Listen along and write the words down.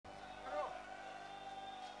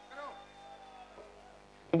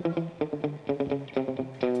I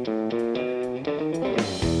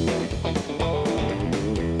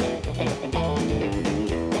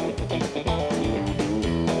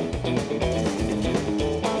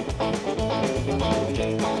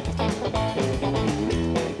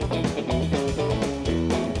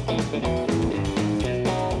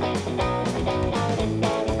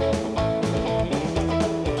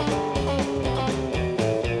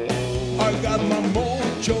got my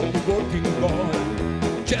mojo working, boy,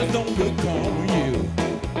 just don't look on you.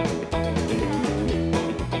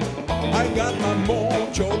 I got my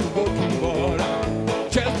mojo working, boy,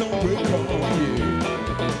 just don't look on you.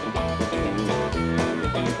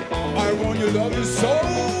 I want your love is so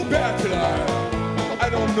bad tonight, I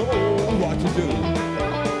don't know what to do.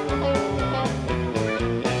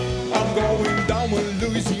 I'm going down with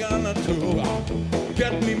Louisiana to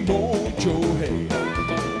get me mojo, hey.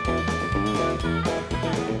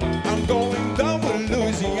 I'm going down with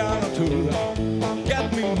Louisiana to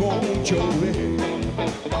get me mojo, hey.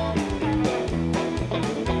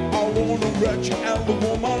 I want a wretch and the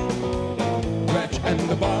woman, wretch and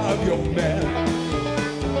the bar, your man.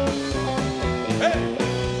 Hey,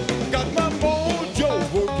 got my mojo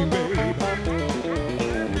working, babe.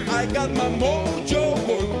 I got my mojo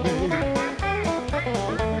working, babe.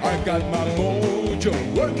 I got my mojo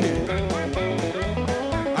working.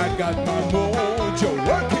 I got my mojo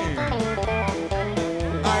working.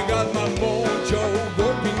 I got my mojo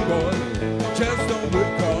working, boy. Just don't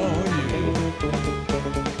look on you.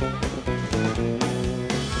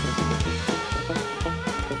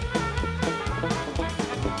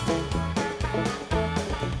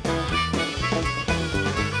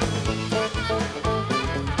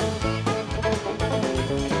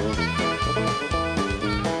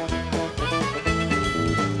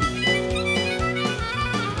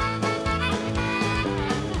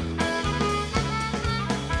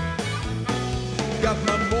 Got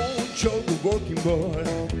my mojo working, boy,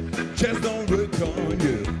 just don't look on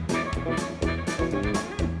you.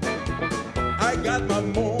 I got my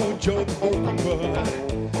mojo working, boy,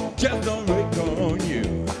 just don't look on you.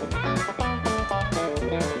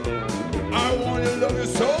 I want your love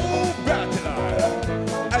so bad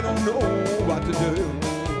tonight, I don't know what to do.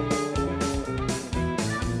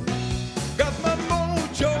 Got my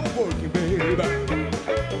mojo working, baby.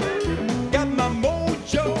 Got my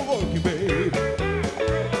mojo working, baby.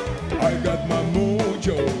 I got my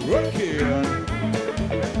mojo working.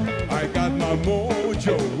 I got my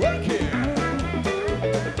mojo working.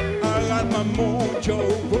 I got my mojo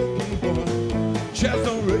working, boy. Just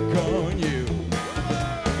don't look on you.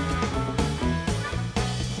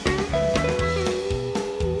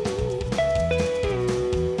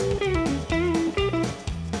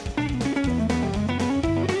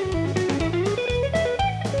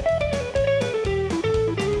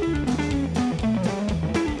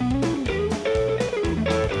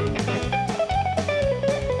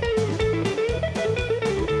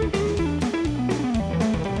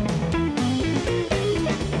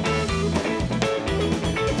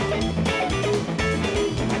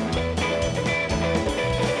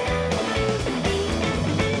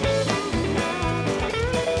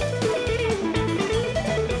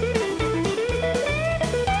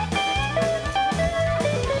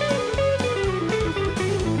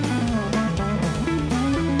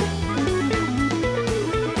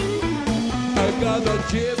 I got a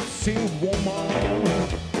gypsy woman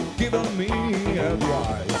giving me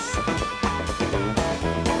advice.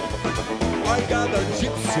 I got a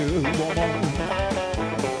gypsy woman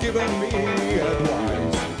giving me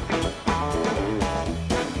advice.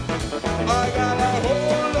 I got a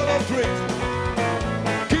whole lot of tricks.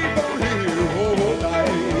 Keep on here all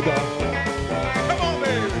night. Come on,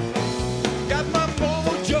 baby. Got my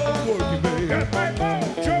mojo working, baby. Got my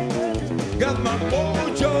mojo. Got my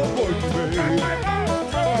mojo working, baby.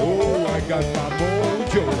 Oh, I got my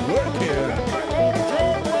mojo working.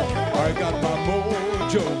 I got my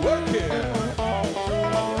mojo working.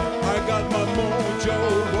 I got my mojo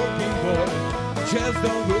working, boy. Just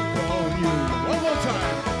don't look on you. One more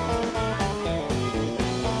time.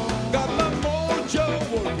 Got my mojo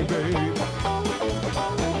working, babe.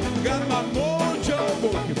 Got my mojo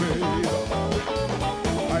working, babe.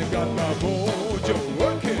 I got my mojo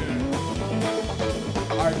working.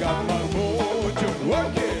 I got my mojo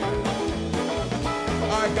working.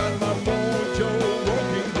 I got my mojo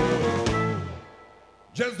working, boy.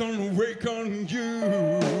 Just don't wake on you.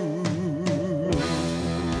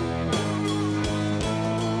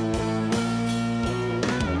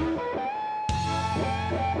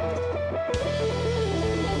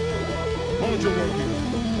 Mojo working.